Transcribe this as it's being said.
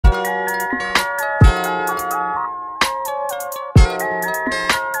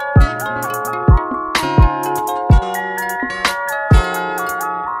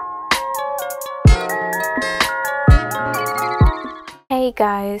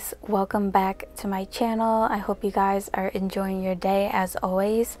guys, welcome back to my channel. I hope you guys are enjoying your day as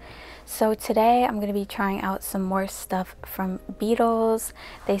always. So today I'm going to be trying out some more stuff from Beetles.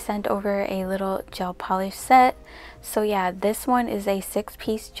 They sent over a little gel polish set. So yeah, this one is a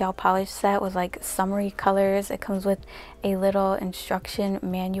 6-piece gel polish set with like summery colors. It comes with a little instruction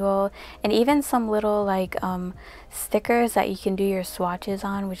manual and even some little like stickers that you can do your swatches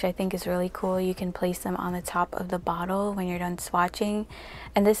on, which I think is really cool. You can place them on the top of the bottle when you're done swatching.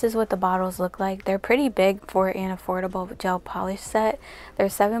 And this is what the bottles look like. They're pretty big for an affordable gel polish set. They're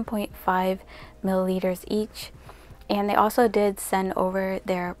 7.5 milliliters each. And they also did send over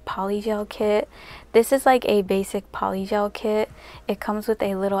their polygel kit. This is like a basic polygel kit. It comes with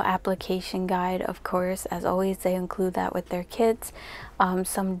a little application guide, of course. As always, they include that with their kits.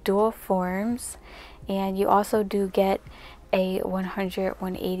 Some dual forms. And you also do get a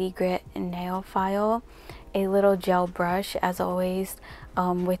 100-180 grit nail file. A little gel brush, as always,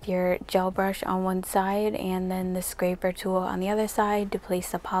 with your gel brush on one side. And then the scraper tool on the other side to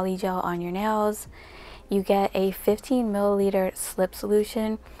place the polygel on your nails. You get a 15 milliliter slip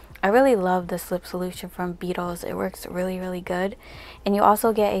solution. I really love the slip solution from Beetles. It works really good. And you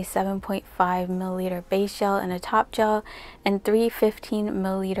also get a 7.5 milliliter base gel and a top gel and 3 15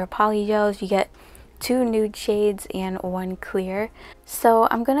 milliliter polygels. You get 2 nude shades and 1 clear. So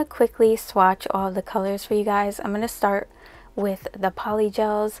I'm going to quickly swatch all the colors for you guys. I'm going to start with the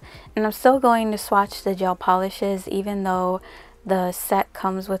polygels, and I'm still going to swatch the gel polishes even though the set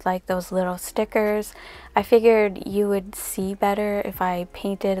comes with like those little stickers. I figured you would see better if I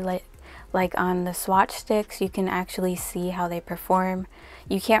painted like on the swatch sticks. You can actually see how they perform.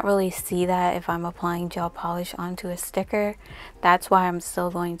 You can't really see that if I'm applying gel polish onto a sticker. That's why I'm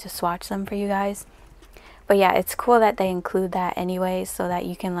still going to swatch them for you guys. But yeah, it's cool that they include that anyway, so that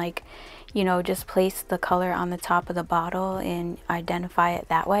you can like, you know, just place the color on the top of the bottle and identify it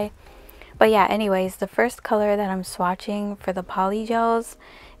that way. But yeah, anyways, the first color that I'm swatching for the polygels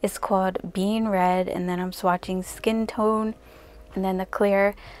is called Bean Red, and then I'm swatching Skin Tone, and then the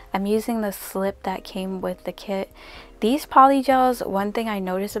clear. I'm using the slip that came with the kit. These polygels, one thing I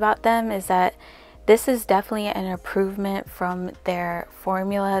notice about them is that this is definitely an improvement from their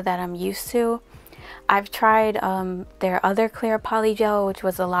formula that I'm used to. I've tried their other clear polygel, which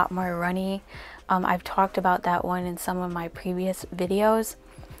was a lot more runny. I've talked about that one in some of my previous videos.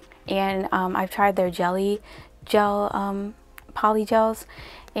 And I've tried their jelly gel polygels,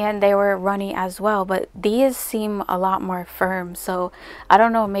 and they were runny as well, but these seem a lot more firm. So I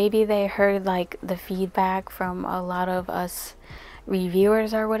don't know, maybe they heard like the feedback from a lot of us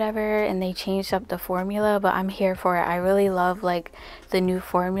reviewers or whatever, and they changed up the formula. But I'm here for it. I really love like the new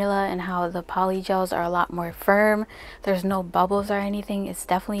formula and how the polygels are a lot more firm. There's no bubbles or anything. It's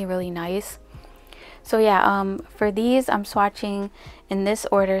definitely really nice. So yeah, for these I'm swatching in this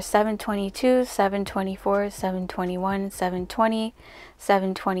order: 722, 724, 721, 720,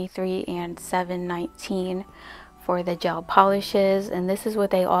 723, and 719 for the gel polishes. And this is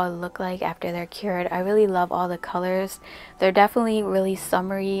what they all look like after they're cured. I really love all the colors. They're definitely really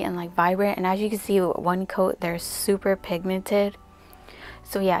summery and like vibrant, and as you can see with one coat they're super pigmented.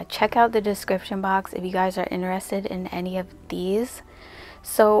 So yeah, check out the description box if you guys are interested in any of these.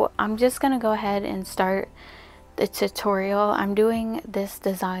 So I'm just gonna go ahead and start the tutorial. I'm doing this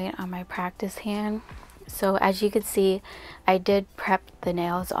design on my practice hand. So as you can see, I did prep the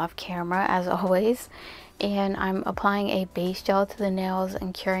nails off camera as always, and I'm applying a base gel to the nails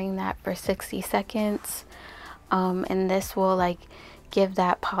and curing that for 60 seconds. And this will like give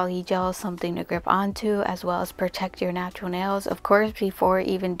that polygel something to grip onto, as well as protect your natural nails. Of course, before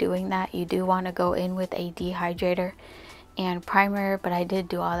even doing that, you do want to go in with a dehydrator and primer, but I did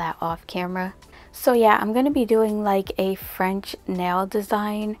do all that off camera. So yeah, I'm going to be doing like a French nail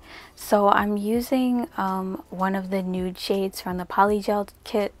design. So I'm using one of the nude shades from the polygel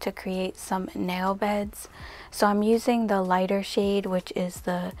kit to create some nail beds. So I'm using the lighter shade, which is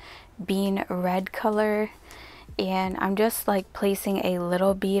the Bean Red color, and I'm just like placing a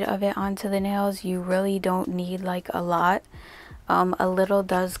little bead of it onto the nails. You really don't need like a lot. A little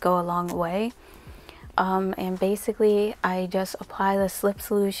does go a long way. And basically I just apply the slip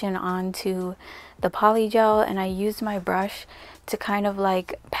solution onto the polygel, and I use my brush to kind of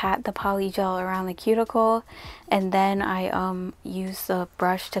like pat the polygel around the cuticle, and then I use the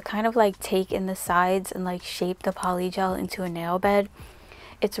brush to kind of like take in the sides and like shape the polygel into a nail bed.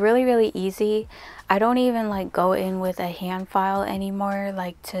 It's really easy. I don't even like go in with a hand file anymore,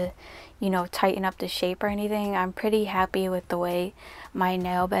 like to, you know, tighten up the shape or anything. I'm pretty happy with the way my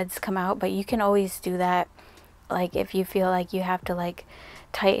nail beds come out, but you can always do that, like if you feel like you have to like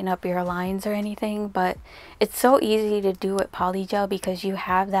tighten up your lines or anything, but it's so easy to do with polygel because you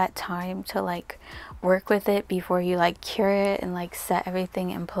have that time to like work with it before you like cure it and like set everything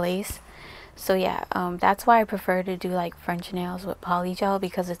in place. So yeah, that's why I prefer to do like French nails with polygel,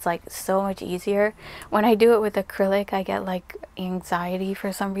 because it's like so much easier. When I do it with acrylic, I get like anxiety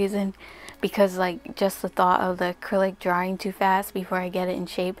for some reason, because like just the thought of the acrylic drying too fast before I get it in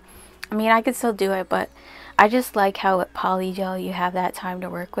shape. I mean, I could still do it, but I just like how with polygel you have that time to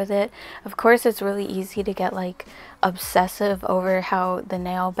work with it. Of course, it's really easy to get like obsessive over how the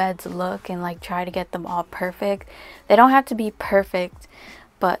nail beds look and like try to get them all perfect. They don't have to be perfect,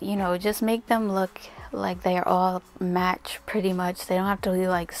 but you know, just make them look like they are all match pretty much. They don't have to be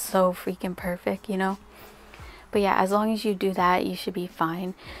like so freaking perfect, you know. But yeah, as long as you do that, you should be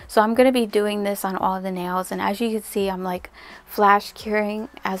fine. So I'm going to be doing this on all the nails, and as you can see, I'm like flash curing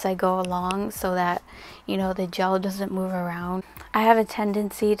as I go along so that, you know, the gel doesn't move around. I have a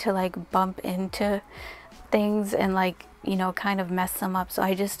tendency to like bump into things and like, you know, kind of mess them up. So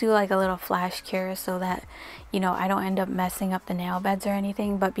I just do like a little flash cure so that, you know, I don't end up messing up the nail beds or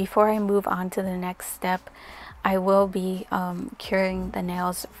anything. But before I move on to the next step, I will be curing the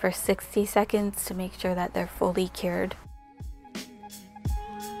nails for 60 seconds to make sure that they're fully cured.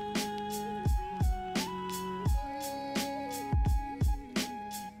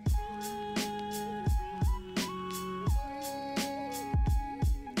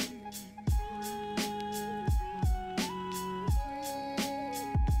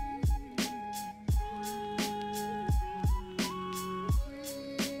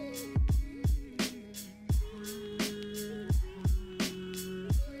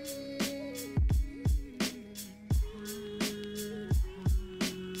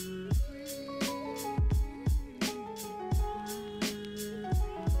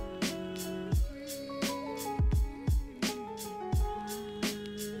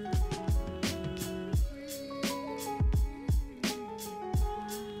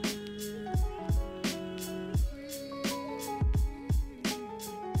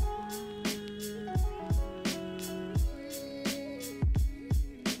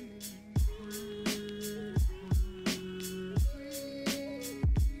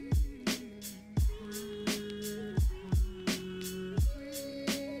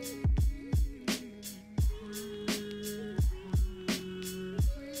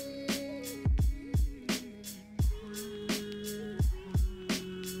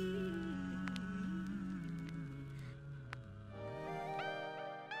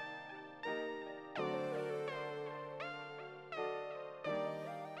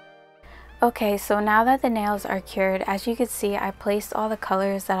 Okay, so now that the nails are cured, as you can see, I placed all the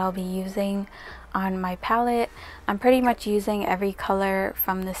colors that I'll be using on my palette. I'm pretty much using every color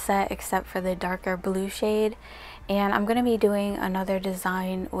from the set except for the darker blue shade. And I'm going to be doing another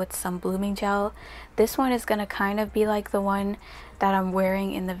design with some blooming gel. This one is going to kind of be like the one that I'm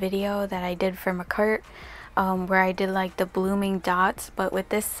wearing in the video that I did for McCart, where I did like the blooming dots. But with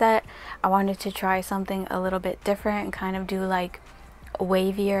this set, I wanted to try something a little bit different and kind of do like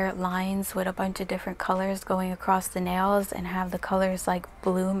wavier lines with a bunch of different colors going across the nails and have the colors like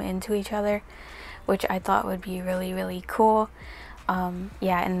bloom into each other, which I thought would be really, really cool.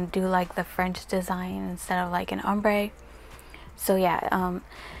 Yeah, and do like the French design instead of like an ombre. So yeah,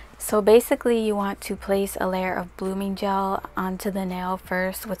 so basically you want to place a layer of blooming gel onto the nail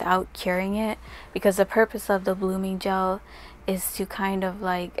first without curing it, because the purpose of the blooming gel is to kind of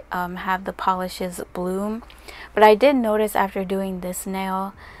like have the polishes bloom. But I did notice after doing this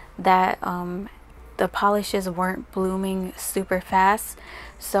nail that the polishes weren't blooming super fast,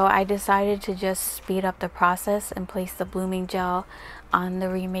 so I decided to just speed up the process and place the blooming gel on the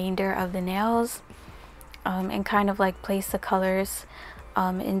remainder of the nails, and kind of like place the colors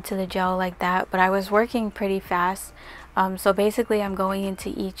into the gel like that. But I was working pretty fast, so basically I'm going into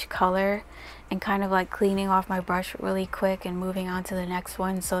each color and kind of like cleaning off my brush really quick and moving on to the next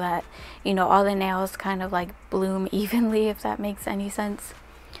one, so that, you know, all the nails kind of like bloom evenly, if that makes any sense.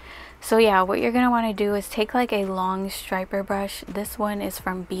 So yeah, what you're going to want to do is take like a long striper brush. This one is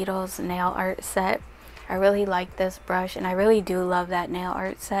from Beetles Nail Art set. I really like this brush, and I really do love that nail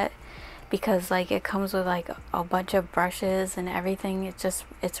art set because like it comes with like a bunch of brushes and everything.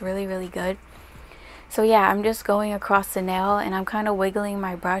 It's really, really good. So yeah, I'm just going across the nail and I'm kind of wiggling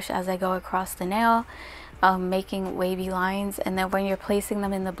my brush as I go across the nail, making wavy lines. And then when you're placing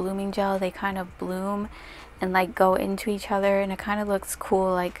them in the blooming gel, they kind of bloom and like go into each other, and it kind of looks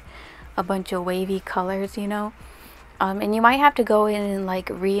cool, like a bunch of wavy colors, you know. And you might have to go in and like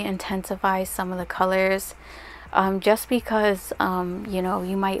re-intensify some of the colors, just because you know,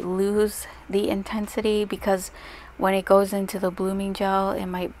 you might lose the intensity, because when it goes into the blooming gel, it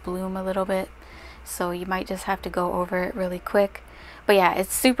might bloom a little bit, so you might just have to go over it really quick. But yeah,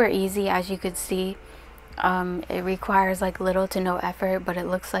 it's super easy, as you could see. It requires like little to no effort, but it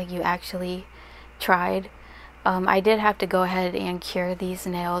looks like you actually tried. I did have to go ahead and cure these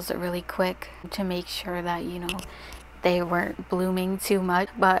nails really quick to make sure that, you know, they weren't blooming too much.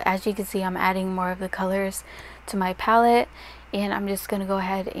 But as you can see, I'm adding more of the colors to my palette, and I'm just gonna go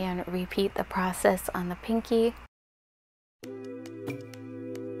ahead and repeat the process on the pinky.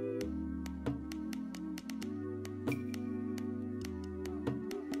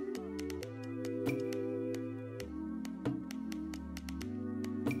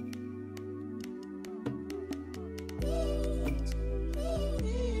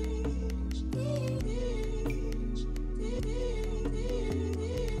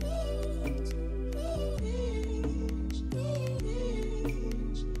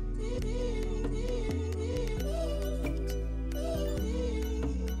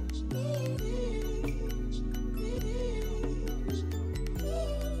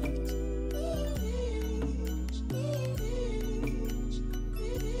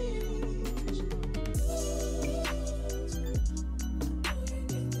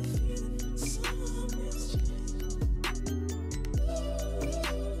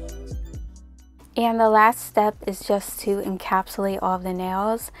 And the last step is just to encapsulate all of the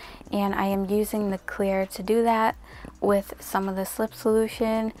nails, and I am using the clear to do that with some of the slip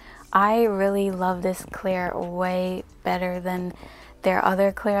solution. I really love this clear way better than their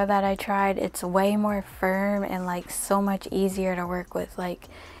other clear that I tried. It's way more firm and like so much easier to work with. Like,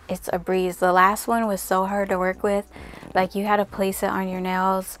 it's a breeze. The last one was so hard to work with. Like, you had to place it on your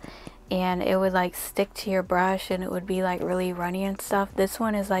nails and it would like stick to your brush and it would be like really runny and stuff. This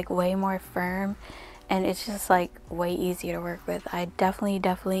one is like way more firm and it's just like way easier to work with. I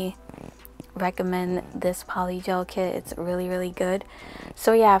definitely recommend this Polygel kit. It's really good.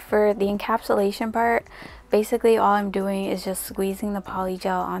 So yeah, for the encapsulation part, basically all I'm doing is just squeezing the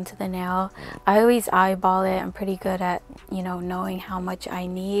Polygel onto the nail. I always eyeball it. I'm pretty good at, you know, knowing how much I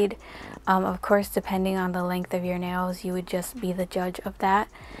need. Of course, depending on the length of your nails, you would just be the judge of that.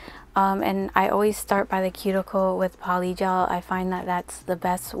 And I always start by the cuticle with Polygel. I find that that's the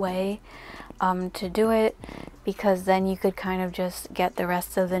best way to do it, because then you could kind of just get the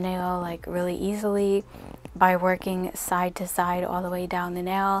rest of the nail like really easily by working side to side all the way down the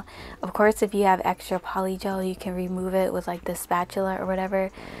nail. Of course, if you have extra Polygel, you can remove it with like the spatula or whatever.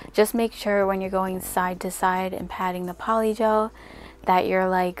 Just make sure when you're going side to side and patting the Polygel that you're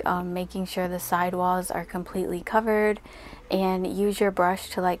like making sure the side walls are completely covered, and use your brush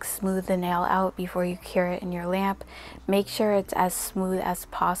to like smooth the nail out before you cure it in your lamp. Make sure it's as smooth as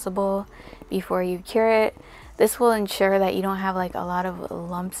possible before you cure it. This will ensure that you don't have like a lot of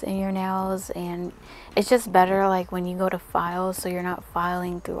lumps in your nails, and it's just better like when you go to file, so you're not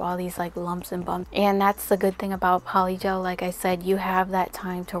filing through all these like lumps and bumps. And that's the good thing about Polygel. Like I said, you have that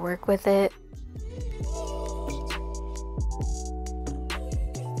time to work with it.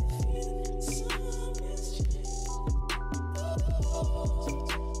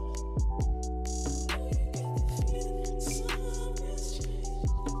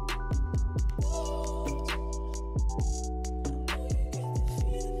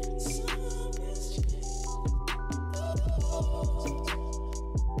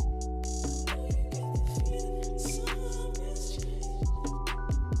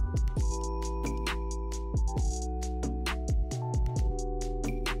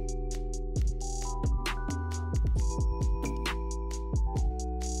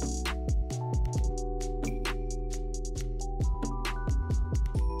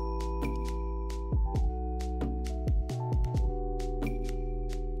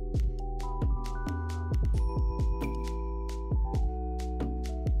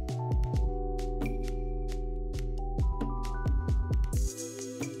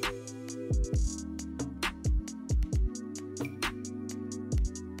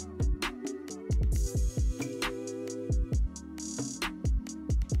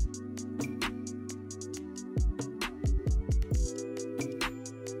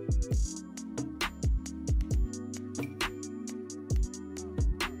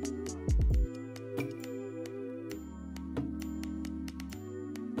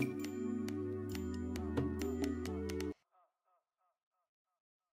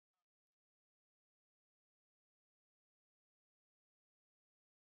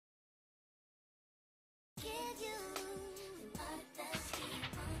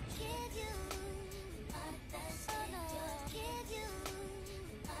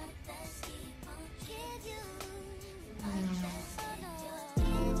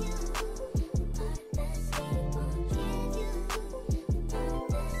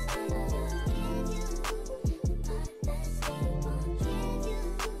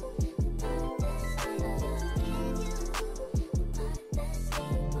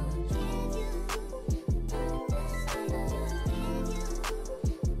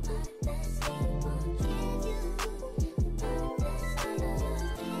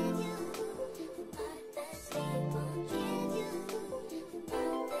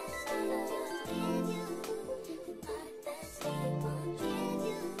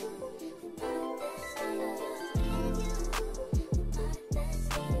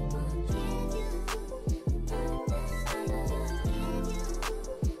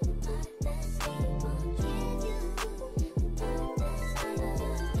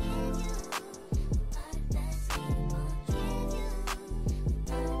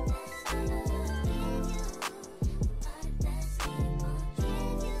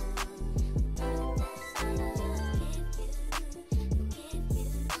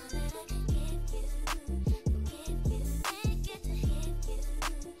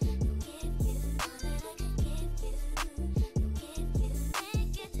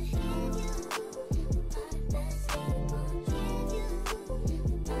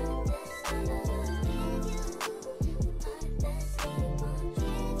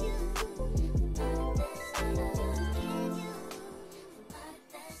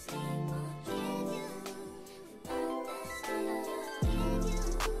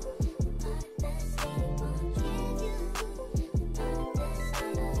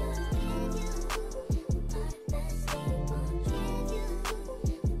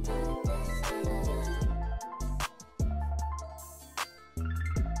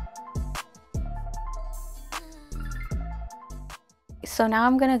 So now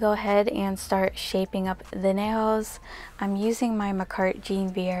I'm gonna go ahead and start shaping up the nails. I'm using my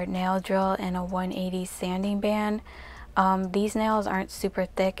Geneviere nail drill and a 180 sanding band. These nails aren't super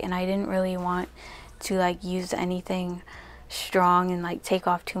thick, and I didn't really want to like use anything strong and like take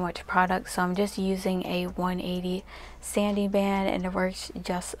off too much product, so I'm just using a 180 sanding band, and it works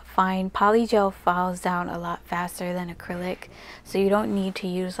just fine. Polygel files down a lot faster than acrylic, so you don't need to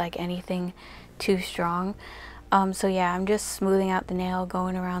use like anything too strong. So yeah, I'm just smoothing out the nail,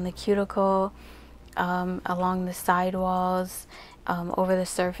 going around the cuticle, along the side walls, over the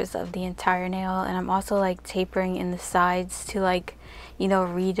surface of the entire nail, and I'm also like tapering in the sides to like, you know,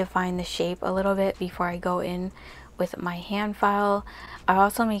 redefine the shape a little bit before I go in with my hand file. I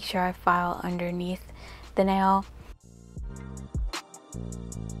also make sure I file underneath the nail.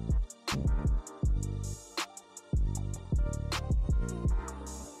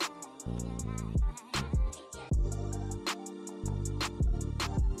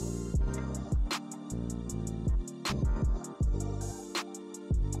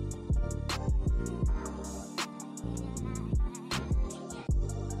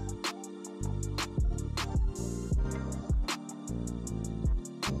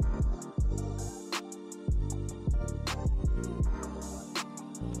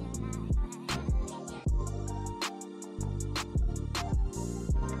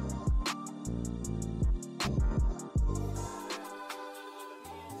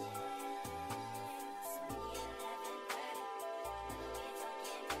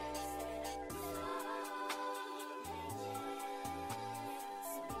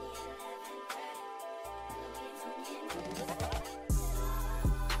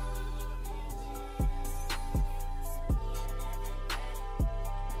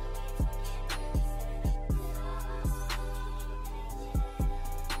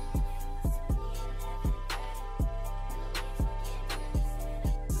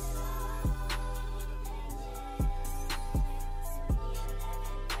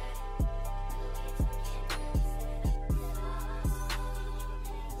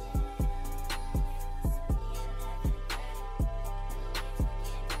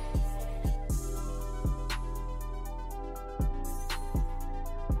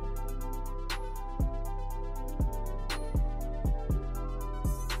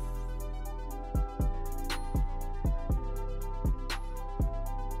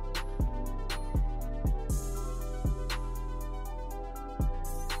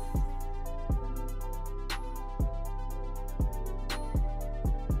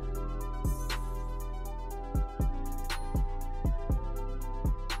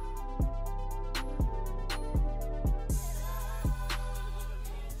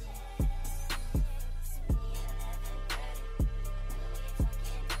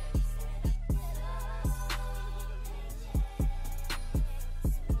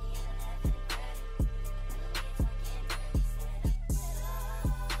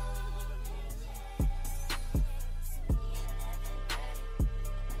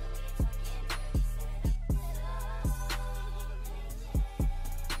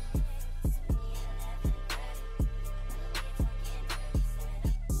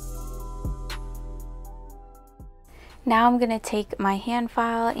 Now I'm going to take my hand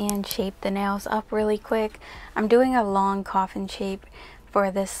file and shape the nails up really quick. I'm doing a long coffin shape for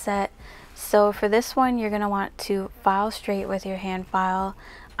this set. So for this one, you're going to want to file straight with your hand file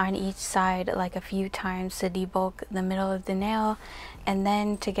on each side like a few times to debulk the middle of the nail. And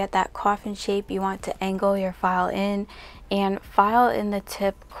then to get that coffin shape, you want to angle your file in and file in the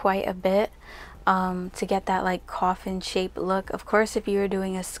tip quite a bit. To get that like coffin shape look. Of course, if you were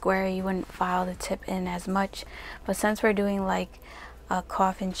doing a square, you wouldn't file the tip in as much, but since we're doing like a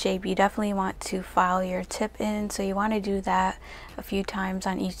coffin shape, you definitely want to file your tip in, so you want to do that a few times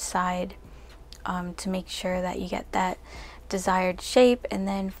on each side to make sure that you get that desired shape, and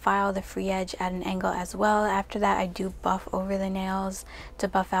then file the free edge at an angle as well. After that, I do buff over the nails to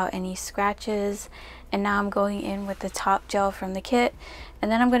buff out any scratches. And now I'm going in with the top gel from the kit, and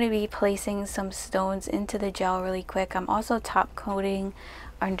then I'm going to be placing some stones into the gel really quick. I'm also top coating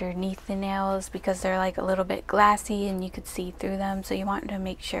underneath the nails because they're like a little bit glassy and you could see through them, so you want to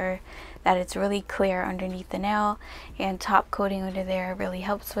make sure that it's really clear underneath the nail, and top coating under there really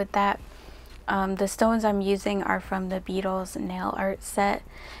helps with that. The stones I'm using are from the Beetles nail art set.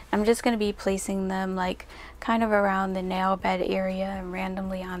 I'm just going to be placing them like kind of around the nail bed area and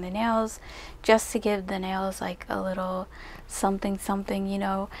randomly on the nails, just to give the nails like a little something something, you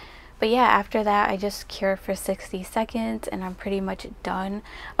know. But yeah, after that I just cure for 60 seconds and I'm pretty much done.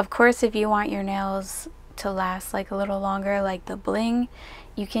 Of course, if you want your nails to last like a little longer, like the bling.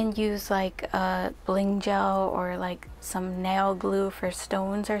 You can use like a bling gel or like some nail glue for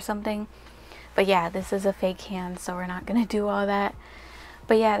stones or something. But yeah, this is a fake hand, so we're not gonna do all that.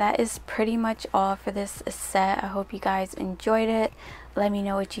 But yeah, that is pretty much all for this set. I hope you guys enjoyed it. Let me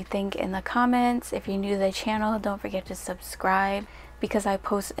know what you think in the comments. If you're new to the channel, don't forget to subscribe because I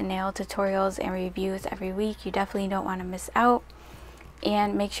post nail tutorials and reviews every week. You definitely don't want to miss out.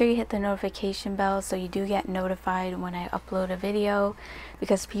 And make sure you hit the notification bell so you do get notified when I upload a video,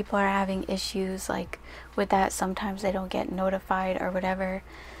 because people are having issues like with that. Sometimes they don't get notified or whatever.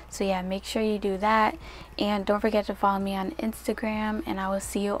 So yeah, make sure you do that. And don't forget to follow me on Instagram, and I will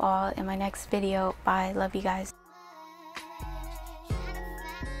see you all in my next video. Bye. Love you guys.